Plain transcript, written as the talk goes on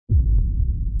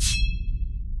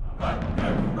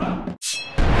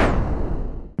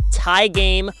tie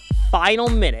game, final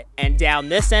minute, and down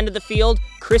this end of the field,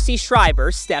 Chrissy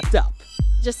Schreiber stepped up.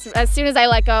 Just as soon as I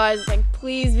let go, I was like,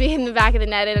 please be in the back of the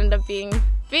net. It ended up being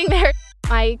there.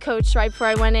 My coach, right before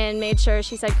I went in, made sure,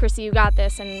 she said, Chrissy, you got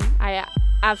this, and I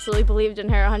absolutely believed in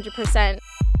her 100%.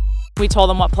 We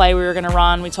told them what play we were going to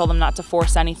run, we told them not to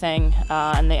force anything,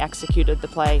 and they executed the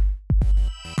play.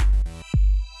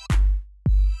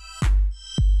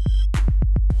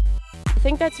 I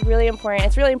think that's really important.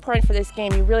 It's really important for this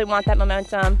game. You really want that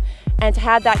momentum, and to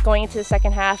have that going into the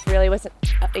second half really wasn't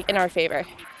in our favor.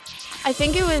 I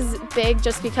think it was big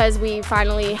just because we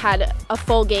finally had a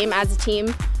full game as a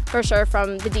team, for sure,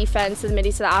 from the defense to the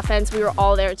middies to the offense. We were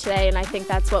all there today, and I think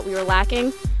that's what we were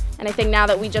lacking. And I think now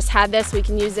that we just had this, we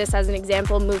can use this as an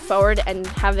example, move forward, and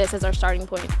have this as our starting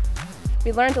point.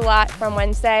 We learned a lot from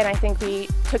Wednesday, and I think we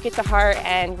took it to heart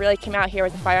and really came out here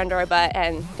with a fire under our butt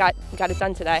and got it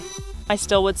done today. I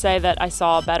still would say that I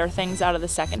saw better things out of the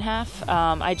second half.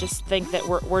 I just think that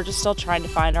we're just still trying to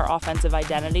find our offensive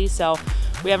identity, so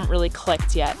we haven't really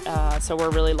clicked yet. So we're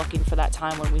really looking for that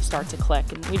time when we start to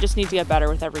click, and we just need to get better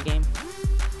with every game.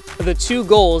 For the 2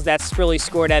 goals that Sbrilli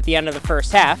scored at the end of the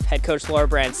first half, head coach Lauren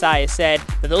Sbrilli said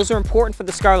that those are important for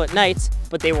the Scarlet Knights,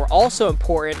 but they were also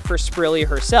important for Sbrilli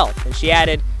herself, and she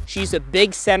added, she's a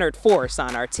big centered force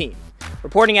on our team.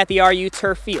 Reporting at the RU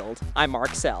Turf Field, I'm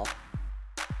Mark Sell.